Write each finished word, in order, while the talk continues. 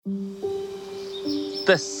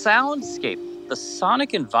The soundscape, the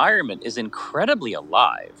sonic environment is incredibly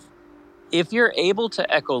alive. If you're able to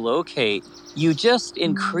echolocate, you just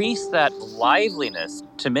increase that liveliness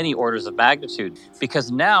to many orders of magnitude because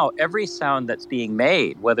now every sound that's being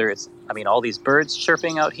made, whether it's, all these birds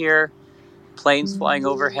chirping out here, planes flying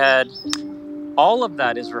overhead, all of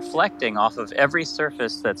that is reflecting off of every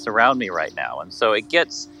surface that's around me right now. And so it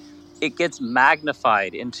gets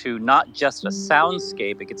magnified into not just a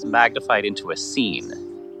soundscape, it gets magnified into a scene.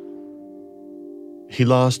 He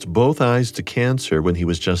lost both eyes to cancer when he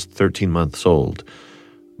was just 13 months old.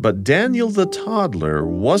 But Daniel the toddler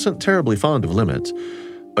wasn't terribly fond of limits.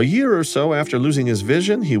 A year or so after losing his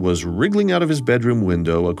vision, he was wriggling out of his bedroom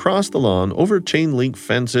window, across the lawn, over chain-link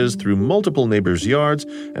fences, through multiple neighbors' yards,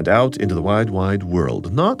 and out into the wide, wide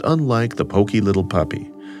world, not unlike the poky little puppy.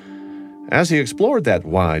 As he explored that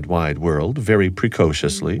wide, wide world very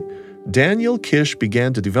precociously, Daniel Kish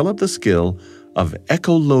began to develop the skill of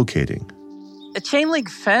echolocating. A chain link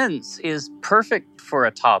fence is perfect for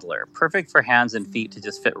a toddler, perfect for hands and feet to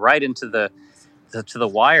just fit right into the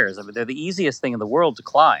wires. They're the easiest thing in the world to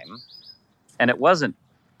climb, and it wasn't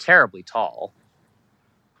terribly tall.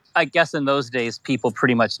 I guess in those days, people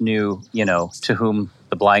pretty much knew, to whom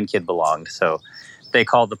the blind kid belonged. So they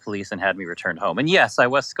called the police and had me returned home. And yes, I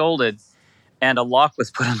was scolded, and a lock was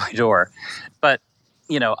put on my door. But,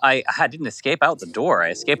 I didn't escape out the door.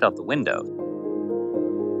 I escaped out the window.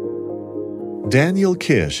 Daniel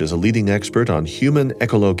Kish is a leading expert on human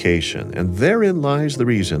echolocation, and therein lies the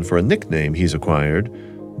reason for a nickname he's acquired,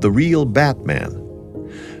 the Real Batman.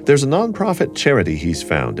 There's a nonprofit charity he's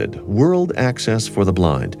founded, World Access for the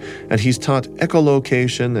Blind, and he's taught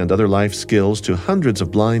echolocation and other life skills to hundreds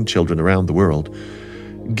of blind children around the world.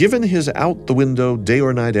 Given his out-the-window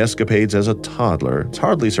day-or-night escapades as a toddler, it's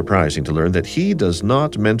hardly surprising to learn that he does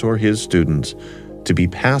not mentor his students to be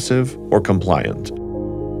passive or compliant.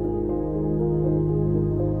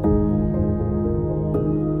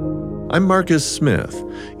 I'm Marcus Smith.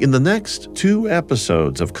 In the next 2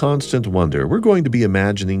 episodes of Constant Wonder, we're going to be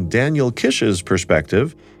imagining Daniel Kish's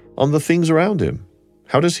perspective on the things around him.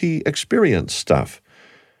 How does he experience stuff?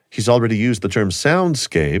 He's already used the term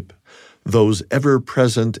soundscape, those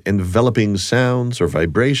ever-present enveloping sounds or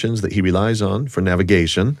vibrations that he relies on for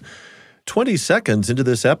navigation. 20 seconds into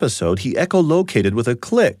this episode, he echolocated with a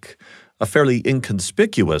click, a fairly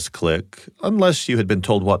inconspicuous click, unless you had been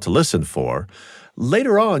told what to listen for.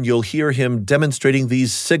 Later on, you'll hear him demonstrating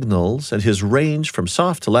these signals and his range from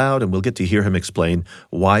soft to loud, and we'll get to hear him explain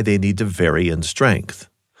why they need to vary in strength.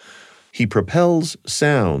 He propels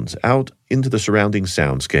sounds out into the surrounding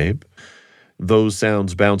soundscape. Those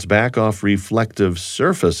sounds bounce back off reflective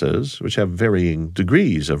surfaces, which have varying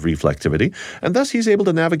degrees of reflectivity, and thus he's able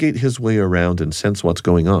to navigate his way around and sense what's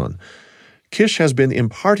going on. Kish has been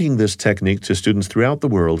imparting this technique to students throughout the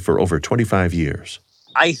world for over 25 years.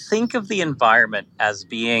 I think of the environment as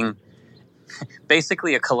being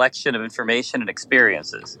basically a collection of information and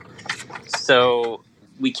experiences. So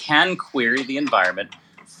we can query the environment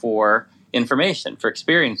for information, for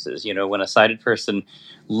experiences. When a sighted person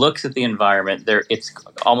looks at the environment, it's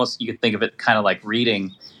almost, you could think of it kind of like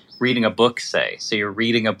reading a book, say. So you're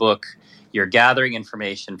reading a book, you're gathering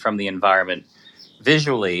information from the environment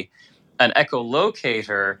visually. An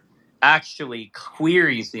echolocator actually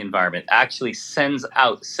queries the environment, actually sends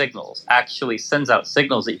out signals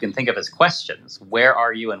that you can think of as questions. Where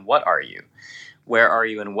are you and what are you? Where are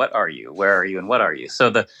you and what are you? Where are you and what are you? So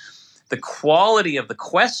the quality of the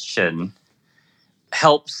question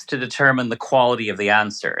helps to determine the quality of the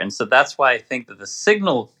answer. And so that's why I think that the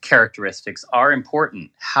signal characteristics are important.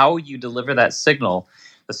 How you deliver that signal,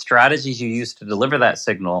 the strategies you use to deliver that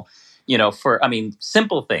signal,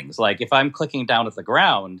 simple things like if I'm clicking down at the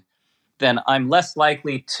ground, then I'm less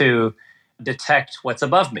likely to detect what's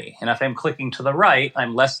above me. And if I'm clicking to the right,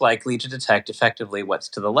 I'm less likely to detect effectively what's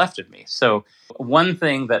to the left of me. So one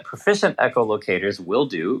thing that proficient echolocators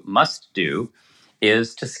must do,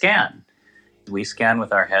 is to scan. We scan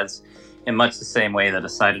with our heads in much the same way that a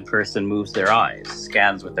sighted person moves their eyes,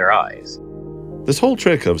 scans with their eyes. This whole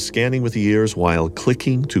trick of scanning with the ears while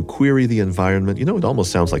clicking to query the environment, it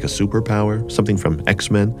almost sounds like a superpower, something from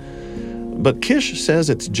X-Men. But Kish says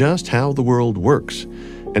it's just how the world works.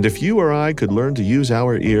 And if you or I could learn to use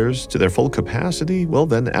our ears to their full capacity, well,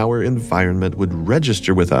 then our environment would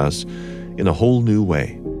register with us in a whole new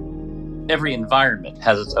way. Every environment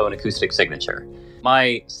has its own acoustic signature.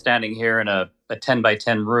 My standing here in a 10 by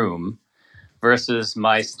 10 room versus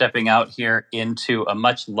my stepping out here into a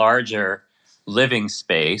much larger living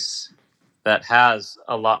space that has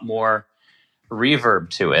a lot more reverb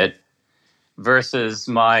to it versus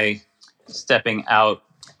my stepping outside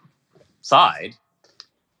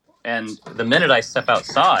And the minute I step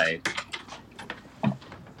outside,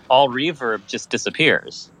 all reverb just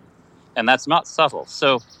disappears. And that's not subtle.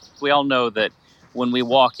 So we all know that when we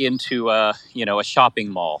walk into a shopping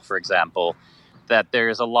mall, for example, that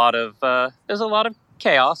there's a lot of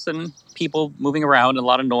chaos and people moving around and a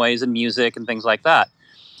lot of noise and music and things like that.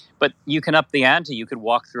 But you can up the ante. You could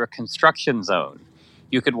walk through a construction zone.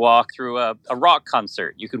 You could walk through a rock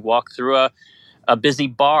concert. You could walk through a busy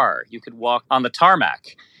bar. You could walk on the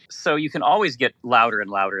tarmac. So you can always get louder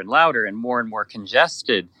and louder and louder and more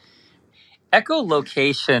congested.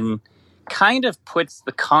 Echolocation kind of puts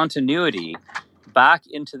the continuity back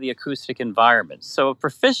into the acoustic environment. So a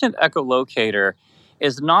proficient echolocator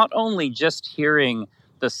is not only just hearing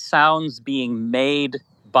the sounds being made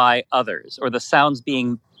by others or the sounds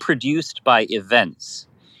being produced by events.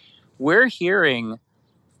 We're hearing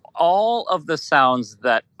all of the sounds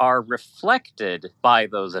that are reflected by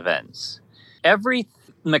those events. Every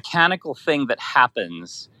mechanical thing that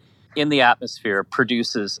happens in the atmosphere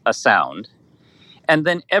produces a sound. And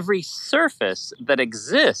then every surface that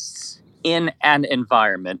exists in an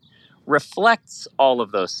environment reflects all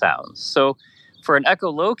of those sounds. So for an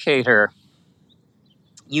echolocator,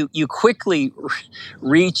 you quickly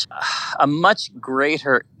reach a much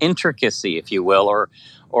greater intricacy, if you will,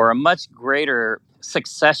 or a much greater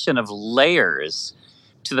succession of layers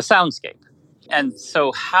to the soundscape. And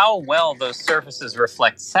so how well those surfaces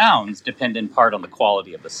reflect sounds depend in part on the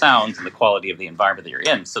quality of the sounds and the quality of the environment that you're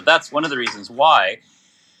in. So that's one of the reasons why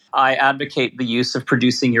I advocate the use of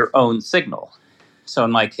producing your own signal. So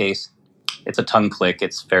in my case, it's a tongue click.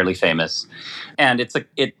 It's fairly famous. And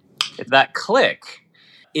that click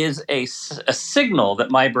is a signal that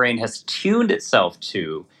my brain has tuned itself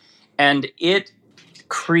to, and it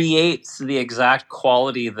creates the exact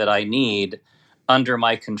quality that I need under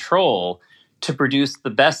my control to produce the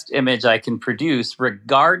best image I can produce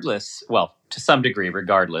regardless, well, to some degree,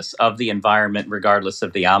 regardless of the environment, regardless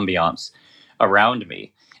of the ambiance around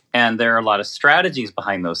me. And there are a lot of strategies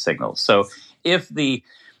behind those signals. So if the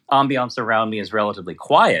ambiance around me is relatively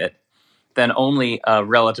quiet, then only a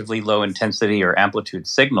relatively low intensity or amplitude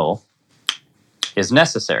signal is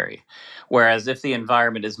necessary. Whereas if the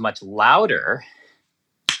environment is much louder,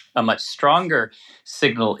 a much stronger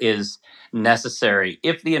signal is necessary.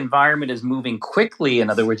 If the environment is moving quickly, in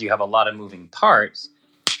other words, you have a lot of moving parts,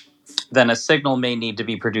 then a signal may need to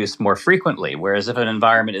be produced more frequently. Whereas if an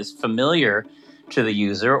environment is familiar to the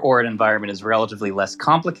user or an environment is relatively less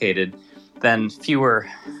complicated, then fewer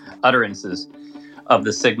utterances of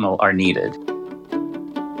the signal are needed.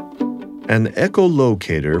 An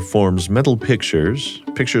echolocator forms mental pictures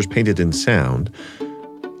painted in sound.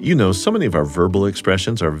 You know, so many of our verbal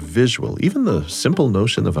expressions are visual, even the simple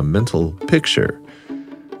notion of a mental picture.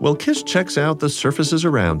 Well, Kish checks out the surfaces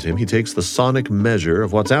around him. He takes the sonic measure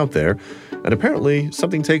of what's out there, and apparently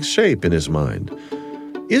something takes shape in his mind.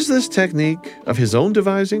 Is this technique of his own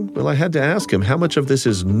devising? Well, I had to ask him how much of this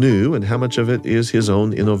is new and how much of it is his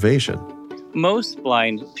own innovation. Most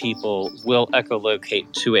blind people will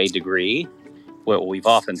echolocate to a degree. What we've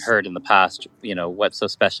often heard in the past, what's so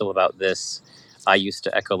special about this? I used to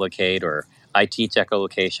echolocate, or I teach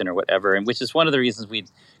echolocation, or whatever, and which is one of the reasons we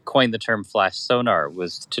coined the term flash sonar,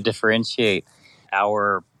 was to differentiate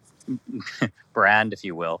our brand, if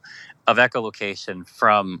you will, of echolocation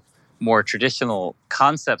from more traditional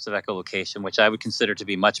concepts of echolocation, which I would consider to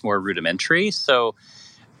be much more rudimentary. So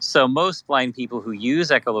most blind people who use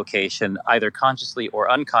echolocation, either consciously or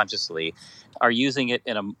unconsciously, are using it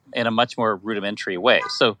in a much more rudimentary way.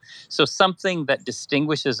 So something that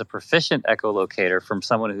distinguishes a proficient echolocator from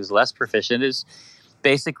someone who's less proficient is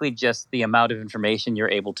basically just the amount of information you're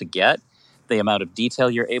able to get, the amount of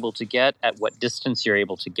detail you're able to get, at what distance you're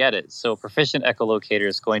able to get it. So a proficient echolocator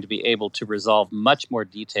is going to be able to resolve much more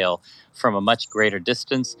detail from a much greater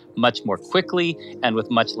distance, much more quickly, and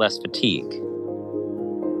with much less fatigue.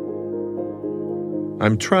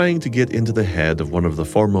 I'm trying to get into the head of one of the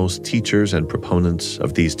foremost teachers and proponents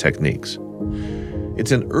of these techniques.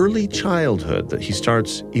 It's in early childhood that he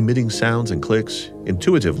starts emitting sounds and clicks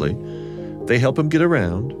intuitively. They help him get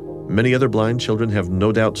around. Many other blind children have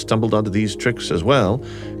no doubt stumbled onto these tricks as well.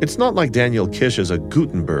 It's not like Daniel Kish is a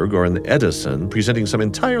Gutenberg or an Edison presenting some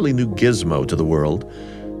entirely new gizmo to the world.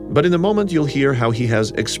 But in a moment, you'll hear how he has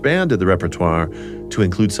expanded the repertoire to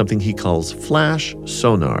include something he calls flash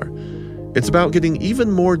sonar. It's about getting even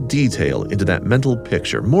more detail into that mental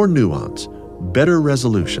picture, more nuance, better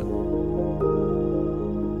resolution.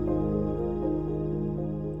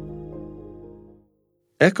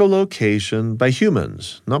 Echolocation by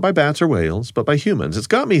humans, not by bats or whales, but by humans. It's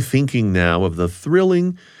got me thinking now of the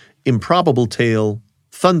thrilling, improbable tale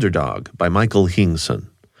Thunderdog by Michael Hingson.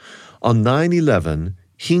 On 9/11,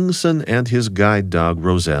 Hingson and his guide dog,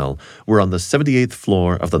 Roselle, were on the 78th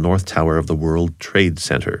floor of the North Tower of the World Trade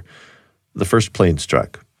Center. The first plane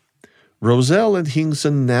struck. Roselle and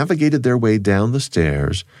Hingson navigated their way down the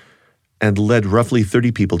stairs and led roughly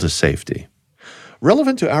 30 people to safety.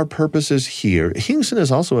 Relevant to our purposes here, Hingson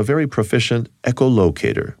is also a very proficient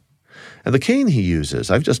echolocator. And the cane he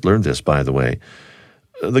uses, I've just learned this, by the way,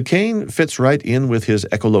 the cane fits right in with his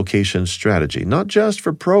echolocation strategy, not just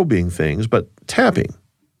for probing things, but tapping,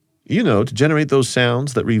 to generate those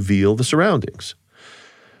sounds that reveal the surroundings.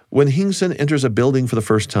 When Hingson enters a building for the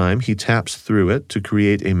first time, he taps through it to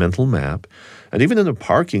create a mental map, and even in a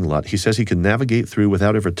parking lot, he says he can navigate through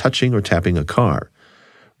without ever touching or tapping a car.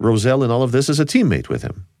 Roselle in all of this is a teammate with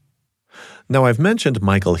him. Now, I've mentioned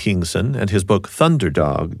Michael Hingson and his book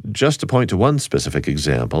Thunderdog just to point to one specific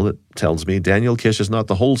example that tells me Daniel Kish is not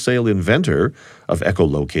the wholesale inventor of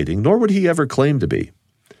echolocating, nor would he ever claim to be.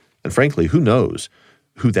 And frankly, who knows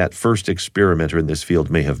who that first experimenter in this field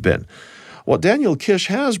may have been. What Daniel Kish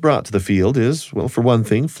has brought to the field is, well, for one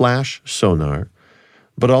thing, flash sonar,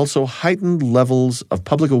 but also heightened levels of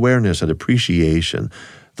public awareness and appreciation.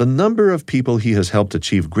 The number of people he has helped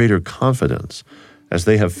achieve greater confidence as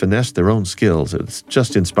they have finessed their own skills, it's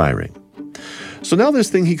just inspiring. So now this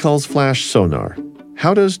thing he calls flash sonar.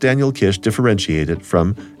 How does Daniel Kish differentiate it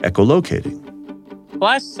from echolocating?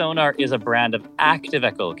 Flash sonar is a brand of active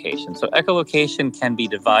echolocation. So echolocation can be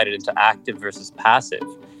divided into active versus passive,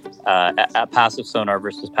 passive sonar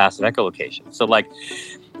versus passive echolocation. So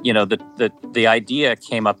the idea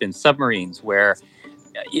came up in submarines where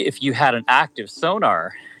if you had an active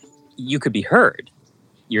sonar, you could be heard.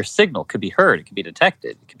 Your signal could be heard. It could be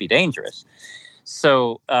detected. It could be dangerous.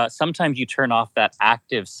 So sometimes you turn off that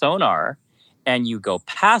active sonar and you go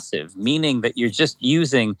passive, meaning that you're just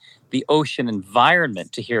using the ocean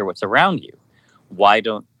environment to hear what's around you. Why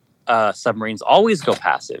don't submarines always go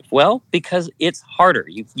passive? Well, because it's harder.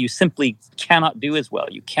 You simply cannot do as well.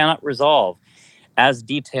 You cannot resolve as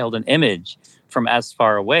detailed an image from as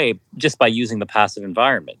far away just by using the passive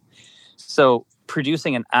environment. So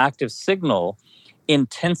producing an active signal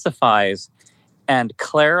intensifies and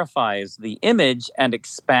clarifies the image and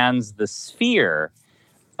expands the sphere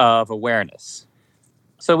of awareness.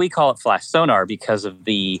 So we call it flash sonar because of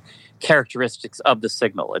the characteristics of the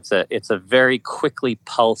signal. It's a very quickly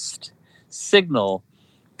pulsed signal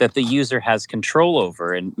that the user has control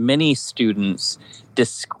over. And many students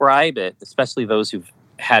describe it, especially those who've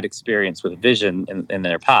had experience with vision in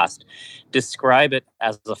their past, describe it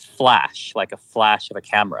as a flash, like a flash of a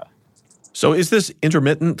camera. So is this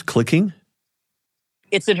intermittent clicking?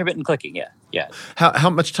 It's intermittent clicking, yeah. How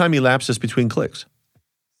much time elapses between clicks?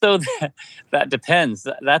 So that depends.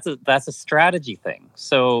 That's a strategy thing.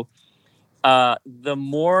 So the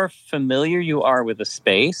more familiar you are with the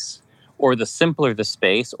space, or the simpler the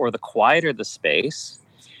space, or the quieter the space,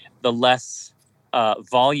 the less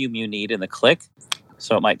volume you need in the click.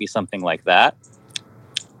 So it might be something like that.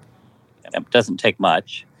 It doesn't take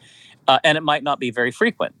much. And it might not be very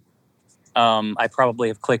frequent. I probably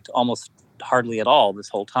have clicked almost hardly at all this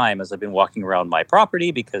whole time as I've been walking around my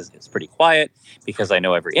property because it's pretty quiet, because I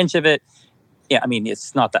know every inch of it. Yeah, I mean,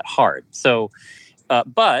 it's not that hard. So,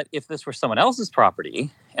 but if this were someone else's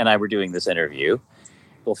property and I were doing this interview,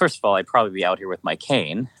 well, first of all, I'd probably be out here with my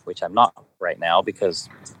cane, which I'm not right now because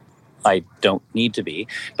I don't need to be.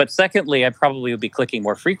 But secondly, I probably would be clicking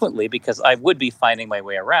more frequently because I would be finding my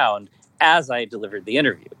way around as I delivered the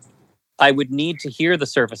interview. I would need to hear the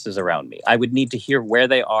surfaces around me. I would need to hear where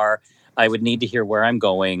they are. I would need to hear where I'm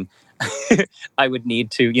going. I would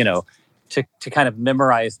need to, to kind of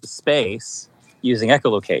memorize the space using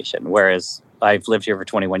echolocation, whereas I've lived here for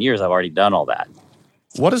 21 years. I've already done all that.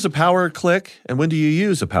 What is a power click, and when do you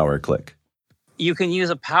use a power click? You can use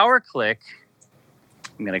a power click.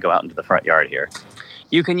 I'm going to go out into the front yard here.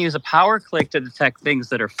 You can use a power click to detect things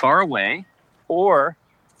that are far away or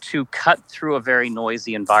to cut through a very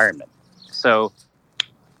noisy environment. So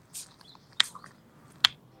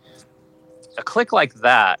a click like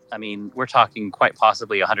that, I mean, we're talking quite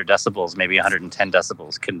possibly 100 decibels, maybe 110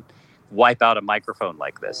 decibels, can wipe out a microphone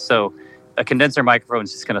like this. So a condenser microphone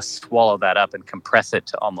is just going to swallow that up and compress it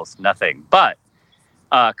to almost nothing. But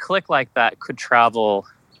a click like that could travel,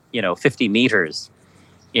 50 meters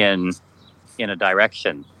in a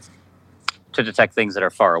direction to detect things that are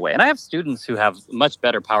far away. And I have students who have much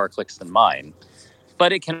better power clicks than mine,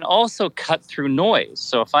 but it can also cut through noise.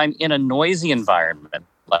 So if I'm in a noisy environment,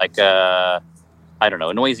 like a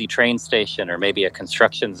noisy train station or maybe a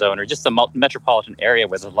construction zone or just a metropolitan area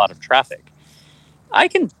with a lot of traffic, I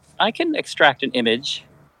can extract an image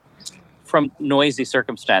from noisy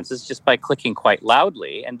circumstances just by clicking quite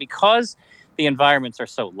loudly. And because the environments are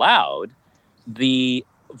so loud, the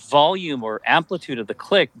volume or amplitude of the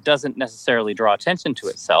click doesn't necessarily draw attention to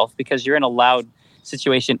itself because you're in a loud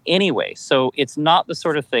situation anyway. So it's not the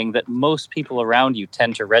sort of thing that most people around you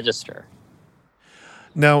tend to register.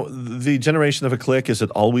 Now, the generation of a click, is it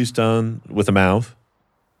always done with the mouth?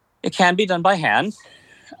 It can be done by hand.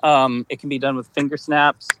 It can be done with finger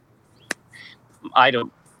snaps. I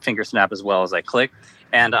don't finger snap as well as I click.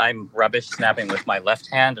 And I'm rubbish snapping with my left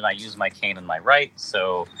hand, and I use my cane in my right.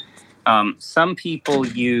 So some people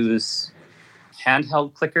use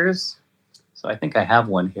handheld clickers. So I think I have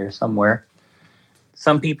one here somewhere.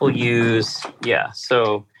 Some people use,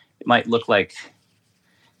 so it might look like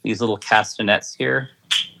these little castanets here.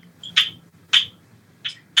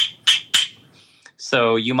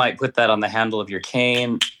 So you might put that on the handle of your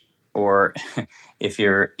cane, or if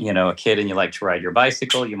you're, a kid and you like to ride your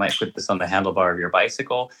bicycle, you might put this on the handlebar of your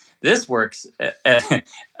bicycle. This works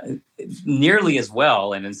nearly as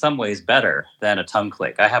well, and in some ways better than a tongue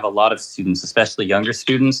click. I have a lot of students, especially younger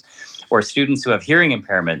students or students who have hearing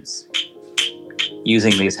impairments,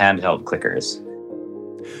 using these handheld clickers.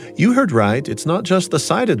 You heard right. It's not just the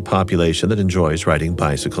sighted population that enjoys riding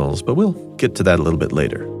bicycles, but we'll get to that a little bit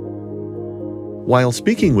later. While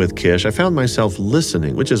speaking with Kish, I found myself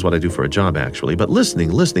listening, which is what I do for a job actually, but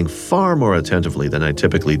listening far more attentively than I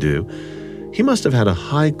typically do. He must have had a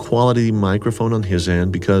high-quality microphone on his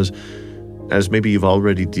end because, as maybe you've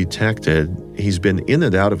already detected, he's been in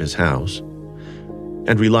and out of his house.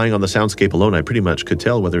 And relying on the soundscape alone, I pretty much could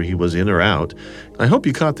tell whether he was in or out. I hope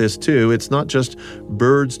you caught this too. It's not just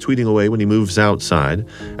birds tweeting away when he moves outside.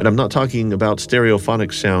 And I'm not talking about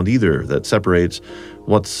stereophonic sound either that separates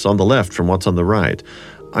what's on the left from what's on the right.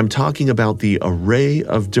 I'm talking about the array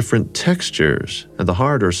of different textures and the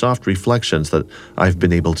hard or soft reflections that I've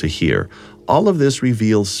been able to hear. All of this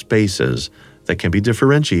reveals spaces that can be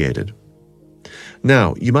differentiated.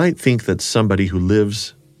 Now, you might think that somebody who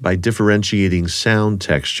lives by differentiating sound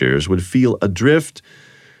textures would feel adrift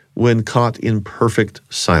when caught in perfect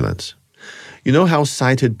silence. You know how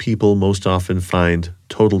sighted people most often find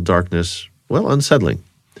total darkness, unsettling.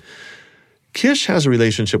 Kish has a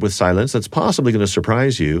relationship with silence that's possibly going to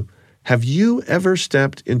surprise you. Have you ever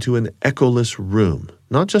stepped into an echoless room?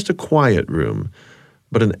 Not just a quiet room,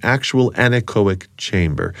 but an actual anechoic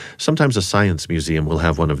chamber. Sometimes a science museum will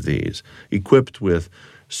have one of these, equipped with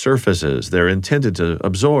surfaces. They're intended to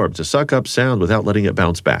absorb, to suck up sound without letting it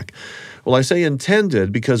bounce back. Well, I say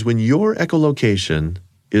intended because when your echolocation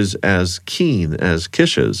is as keen as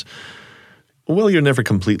Kish's, you're never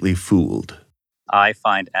completely fooled. I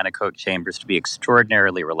find anechoic chambers to be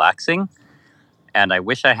extraordinarily relaxing, and I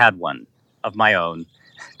wish I had one of my own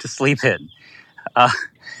to sleep in.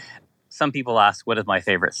 Some people ask, what is my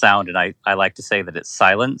favorite sound? And I like to say that it's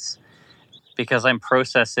silence, because I'm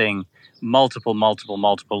processing multiple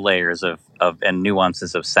layers of and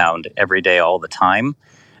nuances of sound every day, all the time.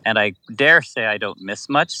 And I dare say I don't miss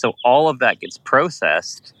much. So all of that gets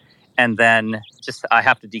processed, and then I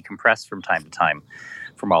have to decompress from time to time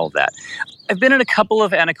from all of that. I've been in a couple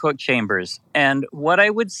of anechoic chambers, and what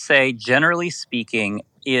I would say, generally speaking,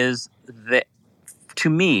 is that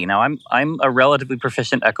to me, now I'm a relatively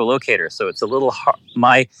proficient echolocator, so it's a little hard.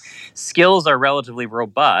 My skills are relatively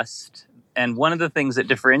robust. And one of the things that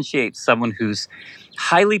differentiates someone who's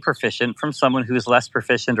highly proficient from someone who's less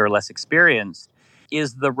proficient or less experienced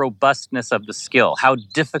is the robustness of the skill. How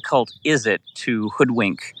difficult is it to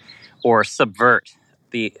hoodwink or subvert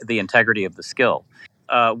the integrity of the skill?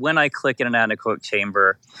 When I click in an anechoic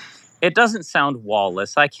chamber, it doesn't sound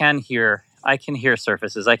wallless. I can hear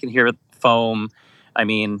surfaces. I can hear foam. I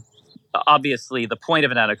mean, obviously, the point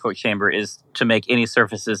of an anechoic chamber is to make any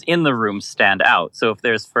surfaces in the room stand out. So if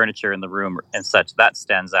there's furniture in the room and such, that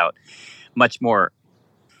stands out in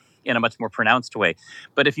a much more pronounced way.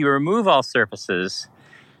 But if you remove all surfaces,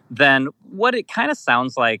 then what it kind of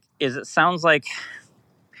sounds like is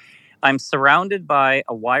I'm surrounded by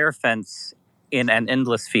a wire fence in an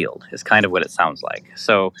endless field, is kind of what it sounds like.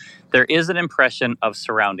 So there is an impression of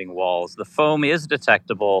surrounding walls. The foam is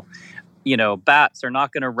detectable. Bats are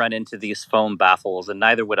not going to run into these foam baffles, and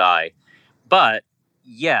neither would I. But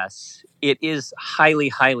yes, it is highly,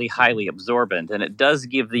 highly, highly absorbent, and it does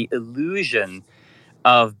give the illusion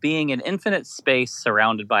of being in infinite space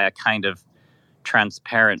surrounded by a kind of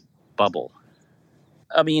transparent bubble.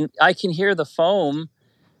 I mean, I can hear the foam.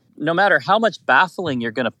 No matter how much baffling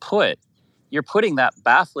you're going to put, you're putting that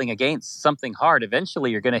baffling against something hard.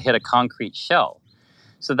 Eventually, you're going to hit a concrete shell.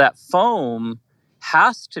 So that foam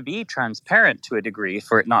has to be transparent to a degree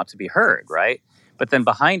for it not to be heard, right? but then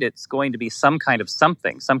behind it's going to be some kind of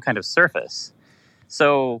something, some kind of surface.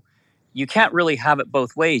 So you can't really have it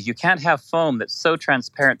both ways. You can't have foam that's so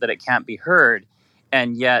transparent that it can't be heard,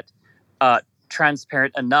 and yet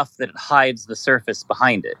transparent enough that it hides the surface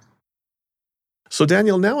behind it. So,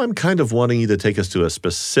 Daniel, now I'm kind of wanting you to take us to a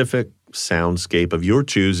specific soundscape of your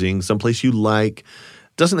choosing, someplace you like.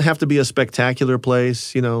 Doesn't have to be a spectacular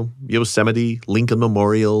place, Yosemite, Lincoln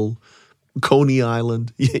Memorial, Coney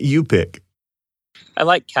Island. You pick. I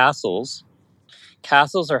like castles.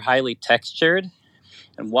 Castles are highly textured.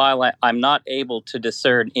 And while I'm not able to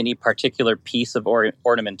discern any particular piece of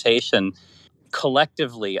ornamentation,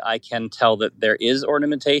 collectively, I can tell that there is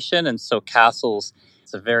ornamentation. And so castles,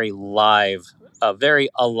 it's a very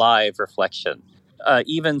alive reflection.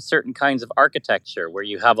 Even certain kinds of architecture where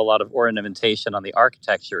you have a lot of ornamentation on the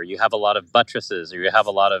architecture, you have a lot of buttresses, or you have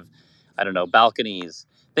a lot of, balconies,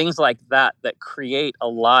 things like that create a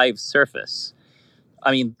live surface. I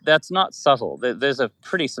mean, that's not subtle. There's a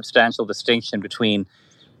pretty substantial distinction between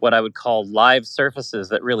what I would call live surfaces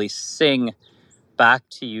that really sing back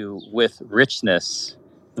to you with richness,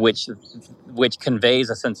 which conveys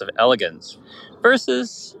a sense of elegance,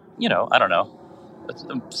 versus,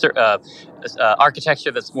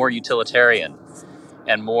 architecture that's more utilitarian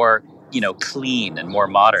and more, clean and more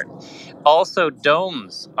modern. Also,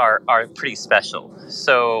 domes are pretty special.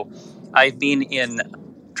 So I've been in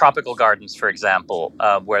tropical gardens, for example,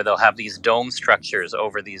 where they'll have these dome structures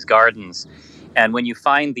over these gardens. And when you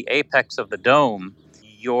find the apex of the dome,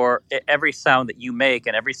 every sound that you make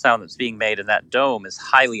and every sound that's being made in that dome is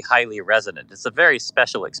highly, highly resonant. It's a very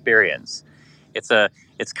special experience.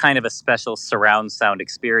 It's kind of a special surround sound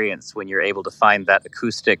experience when you're able to find that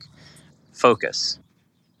acoustic focus.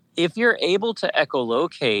 If you're able to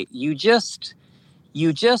echolocate, you just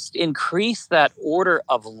increase that order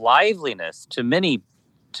of liveliness to many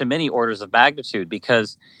orders of magnitude,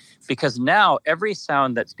 because now every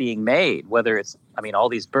sound that's being made, whether it's all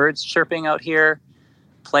these birds chirping out here,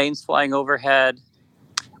 planes flying overhead,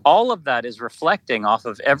 all of that is reflecting off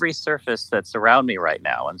of every surface that's around me right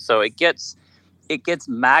now. And so it gets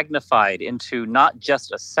magnified into not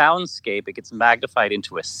just a soundscape, it gets magnified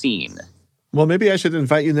into a scene. Well, maybe I should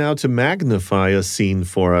invite you now to magnify a scene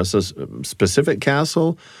for us, a specific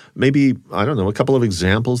castle, maybe, a couple of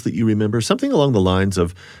examples that you remember, something along the lines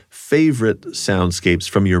of favorite soundscapes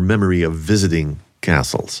from your memory of visiting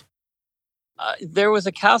castles. There was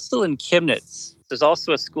a castle in Chemnitz. There's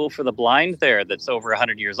also a school for the blind there that's over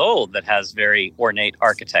 100 years old that has very ornate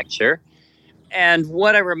architecture. And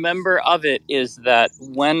what I remember of it is that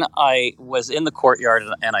when I was in the courtyard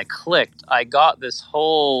and I clicked, I got this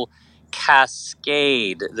whole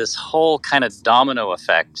cascade, this whole kind of domino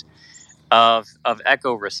effect of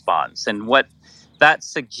echo response. And what that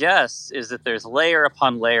suggests is that there's layer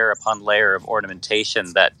upon layer upon layer of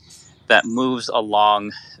ornamentation that moves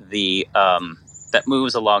along the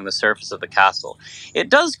surface of the castle. It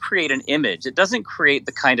does create an image. It doesn't create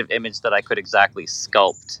the kind of image that I could exactly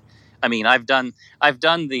sculpt. I've done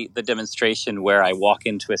the demonstration where I walk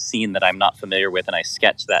into a scene that I'm not familiar with and I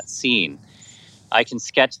sketch that scene. I can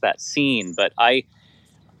sketch that scene, but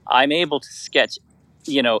I'm able to sketch,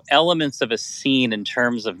 elements of a scene in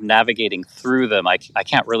terms of navigating through them. I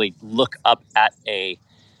can't really look up at a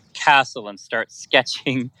castle and start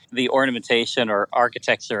sketching the ornamentation or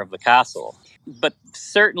architecture of the castle. But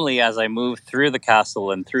certainly as I move through the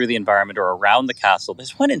castle and through the environment or around the castle,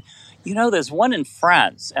 there's one in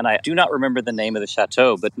France, and I do not remember the name of the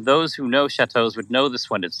chateau, but those who know chateaus would know this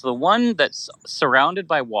one. It's the one that's surrounded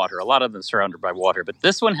by water. A lot of them are surrounded by water, but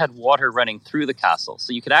this one had water running through the castle.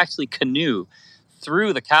 So you could actually canoe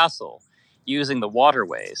through the castle using the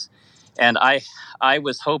waterways. And I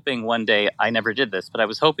was hoping one day, I never did this, but I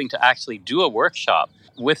was hoping to actually do a workshop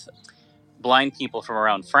with blind people from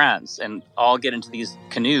around France and all get into these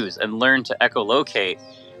canoes and learn to echolocate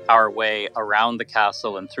our way around the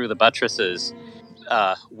castle and through the buttresses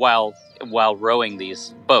while rowing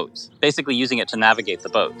these boats, basically using it to navigate the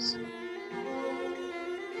boats.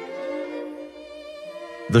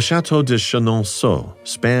 The Château de Chenonceau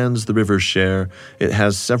spans the River Cher. It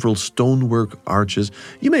has several stonework arches.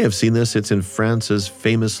 You may have seen this. It's in France's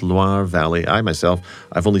famous Loire Valley.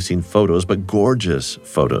 I've only seen photos, but gorgeous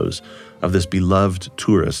photos of this beloved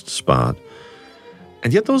tourist spot.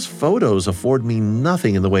 And yet those photos afford me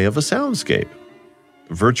nothing in the way of a soundscape.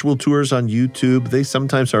 Virtual tours on YouTube, they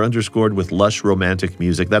sometimes are underscored with lush romantic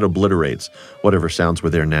music that obliterates whatever sounds were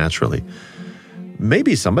there naturally.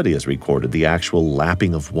 Maybe somebody has recorded the actual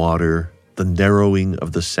lapping of water, the narrowing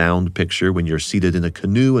of the sound picture when you're seated in a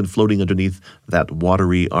canoe and floating underneath that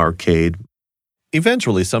watery arcade.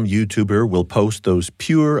 Eventually, some YouTuber will post those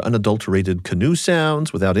pure, unadulterated canoe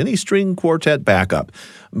sounds without any string quartet backup.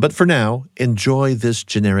 But for now, enjoy this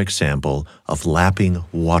generic sample of lapping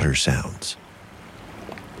water sounds.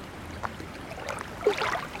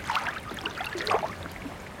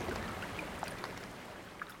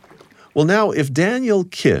 Well, now, if Daniel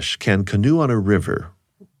Kish can canoe on a river,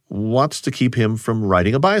 what's to keep him from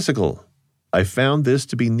riding a bicycle? I found this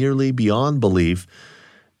to be nearly beyond belief,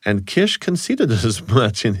 and Kish conceded as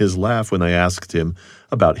much in his laugh when I asked him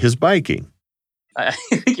about his biking. I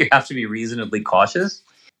think you have to be reasonably cautious.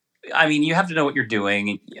 I mean, you have to know what you're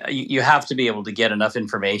doing. You have to be able to get enough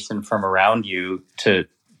information from around you to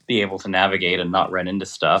be able to navigate and not run into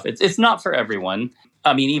stuff. It's not for everyone.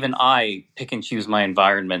 I mean, even I pick and choose my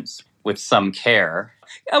environments with some care.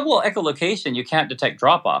 Well, echolocation, you can't detect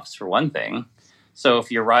drop-offs for one thing. So if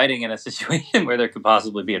you're riding in a situation where there could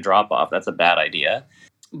possibly be a drop-off, that's a bad idea.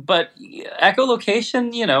 But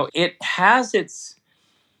echolocation, it has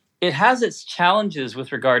its challenges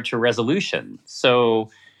with regard to resolution. So,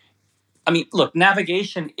 I mean, look,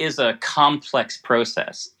 navigation is a complex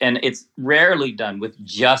process, and it's rarely done with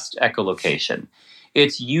just echolocation.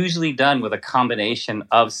 It's usually done with a combination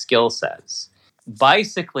of skill sets.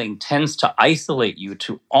 Bicycling tends to isolate you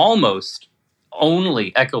to almost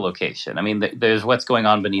only echolocation. I mean, there's what's going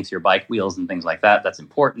on beneath your bike wheels and things like that. That's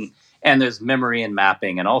important. And there's memory and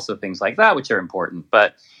mapping and also things like that, which are important.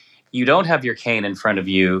 But you don't have your cane in front of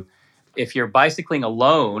you. If you're bicycling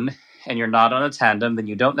alone and you're not on a tandem, then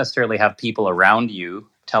you don't necessarily have people around you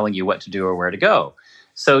telling you what to do or where to go.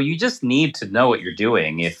 So you just need to know what you're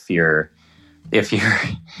doing if you're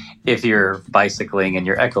bicycling and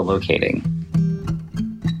you're echolocating.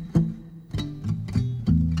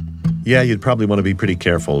 Yeah, you'd probably want to be pretty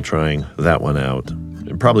careful trying that one out.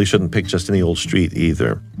 You probably shouldn't pick just any old street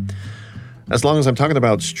either. As long as I'm talking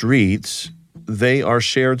about streets, they are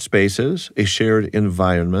shared spaces, a shared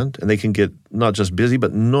environment, and they can get not just busy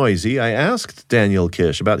but noisy. I asked Daniel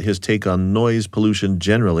Kish about his take on noise pollution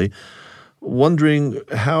generally, wondering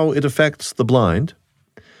how it affects the blind.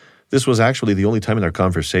 This was actually the only time in our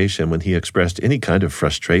conversation when he expressed any kind of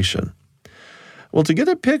frustration. Well, to get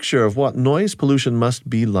a picture of what noise pollution must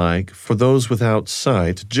be like for those without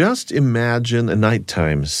sight, just imagine a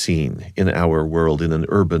nighttime scene in our world, in an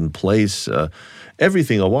urban place.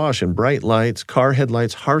 Everything awash in bright lights, car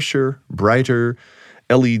headlights harsher, brighter,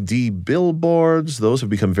 LED billboards, those have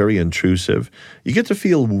become very intrusive. You get to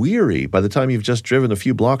feel weary by the time you've just driven a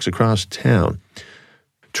few blocks across town.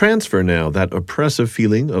 Transfer now that oppressive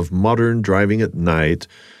feeling of modern driving at night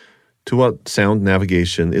to what sound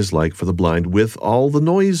navigation is like for the blind with all the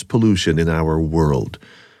noise pollution in our world.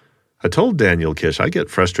 I told Daniel Kish I get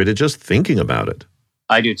frustrated just thinking about it.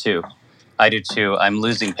 I do too. I'm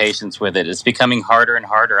losing patience with it. It's becoming harder and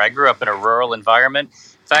harder. I grew up in a rural environment.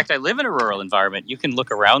 In fact, I live in a rural environment. You can look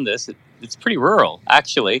around this. It's pretty rural,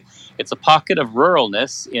 actually. It's a pocket of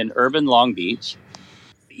ruralness in urban Long Beach.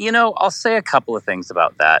 I'll say a couple of things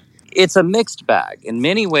about that. It's a mixed bag. In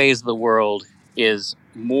many ways, the world is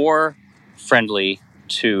more friendly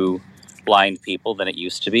to blind people than it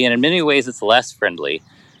used to be. And in many ways, it's less friendly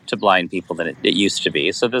to blind people than it used to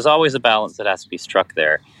be. So there's always a balance that has to be struck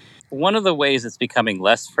there. One of the ways it's becoming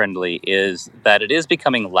less friendly is that it is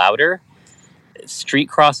becoming louder. Street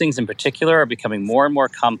crossings in particular are becoming more and more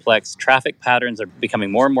complex. Traffic patterns are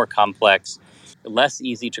becoming more and more complex, less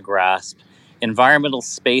easy to grasp. Environmental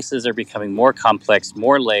spaces are becoming more complex,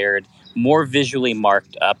 more layered, more visually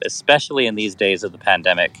marked up, especially in these days of the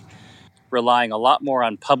pandemic, relying a lot more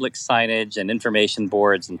on public signage and information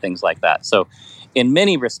boards and things like that. So in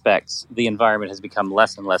many respects, the environment has become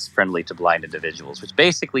less and less friendly to blind individuals, which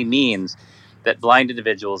basically means that blind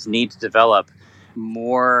individuals need to develop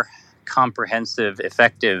more comprehensive,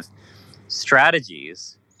 effective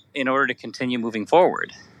strategies in order to continue moving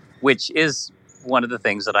forward, which is one of the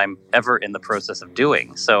things that I'm ever in the process of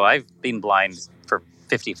doing. So I've been blind for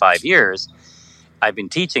 55 years. I've been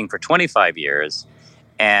teaching for 25 years.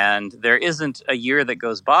 And there isn't a year that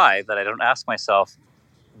goes by that I don't ask myself,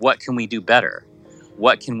 what can we do better?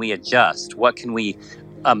 What can we adjust? What can we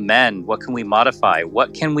amend? What can we modify?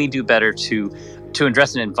 What can we do better to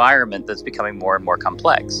address an environment that's becoming more and more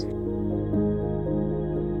complex?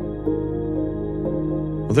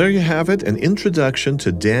 Well, there you have it, an introduction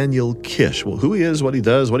to Daniel Kish. Well, who he is, what he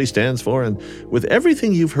does, what he stands for, and with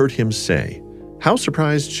everything you've heard him say, how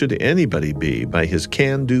surprised should anybody be by his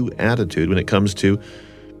can-do attitude when it comes to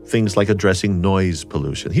things like addressing noise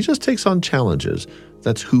pollution? He just takes on challenges.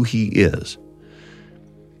 That's who he is.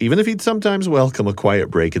 Even if he'd sometimes welcome a quiet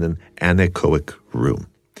break in an anechoic room.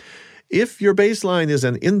 If your baseline is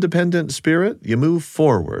an independent spirit, you move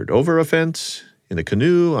forward over a fence In a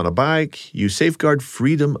canoe, on a bike, you safeguard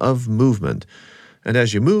freedom of movement. And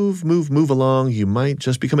as you move along, you might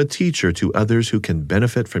just become a teacher to others who can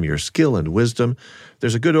benefit from your skill and wisdom.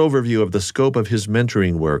 There's a good overview of the scope of his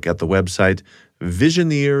mentoring work at the website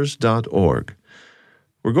visioneers.org.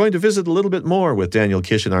 We're going to visit a little bit more with Daniel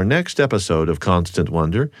Kish in our next episode of Constant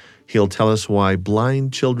Wonder. He'll tell us why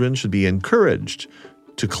blind children should be encouraged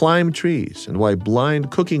to climb trees and why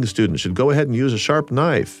blind cooking students should go ahead and use a sharp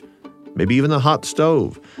knife, maybe even a hot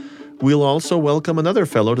stove. We'll also welcome another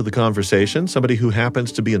fellow to the conversation, somebody who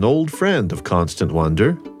happens to be an old friend of Constant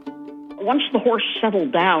Wonder. Once the horse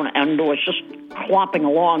settled down and was just clopping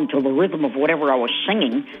along to the rhythm of whatever I was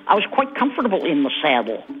singing, I was quite comfortable in the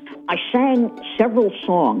saddle. I sang several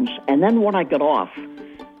songs, and then when I got off,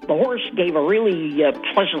 the horse gave a really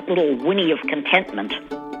pleasant little whinny of contentment.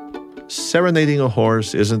 Serenading a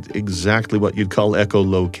horse isn't exactly what you'd call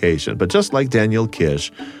echolocation, but just like Daniel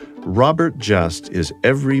Kish, Robert Just is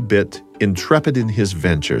every bit intrepid in his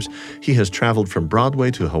ventures. He has traveled from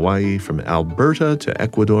Broadway to Hawaii, from Alberta to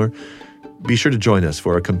Ecuador. Be sure to join us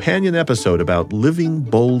for a companion episode about living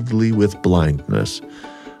boldly with blindness.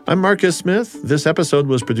 I'm Marcus Smith. This episode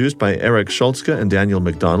was produced by Eric Schultzke and Daniel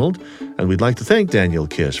McDonald, and we'd like to thank Daniel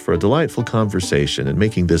Kish for a delightful conversation and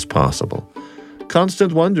making this possible.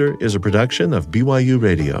 Constant Wonder is a production of BYU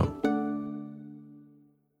Radio.